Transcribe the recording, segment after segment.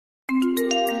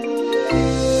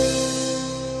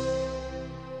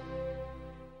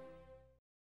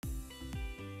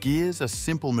Gears are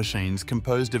simple machines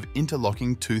composed of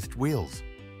interlocking toothed wheels.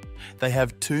 They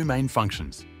have two main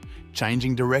functions: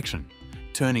 changing direction.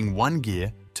 Turning one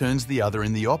gear turns the other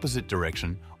in the opposite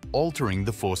direction, altering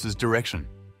the force's direction.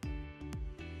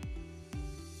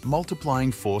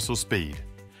 Multiplying force or speed.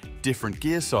 Different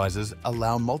gear sizes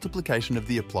allow multiplication of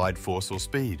the applied force or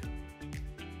speed.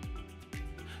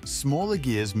 Smaller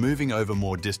gears moving over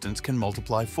more distance can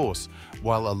multiply force,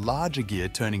 while a larger gear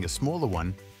turning a smaller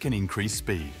one can increase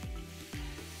speed.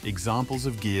 Examples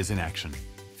of gears in action: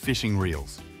 fishing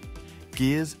reels.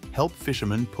 Gears help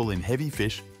fishermen pull in heavy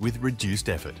fish with reduced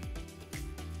effort.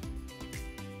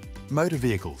 Motor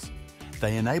vehicles.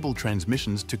 They enable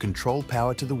transmissions to control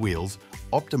power to the wheels,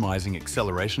 optimizing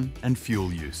acceleration and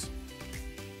fuel use.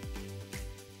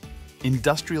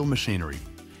 Industrial machinery.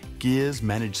 Gears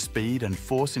manage speed and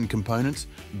force in components,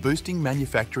 boosting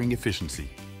manufacturing efficiency.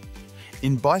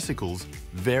 In bicycles,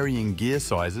 varying gear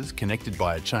sizes connected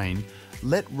by a chain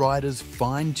let riders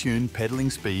fine-tune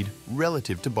pedaling speed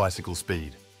relative to bicycle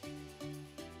speed.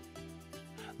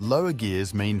 Lower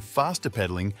gears mean faster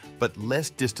pedaling but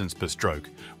less distance per stroke,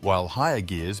 while higher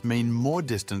gears mean more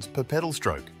distance per pedal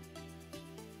stroke.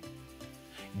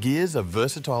 Gears are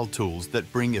versatile tools that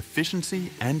bring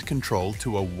efficiency and control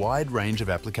to a wide range of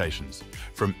applications,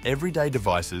 from everyday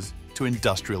devices to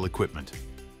industrial equipment.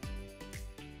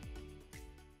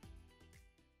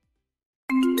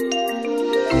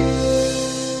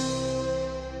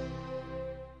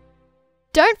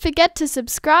 Don't forget to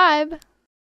subscribe.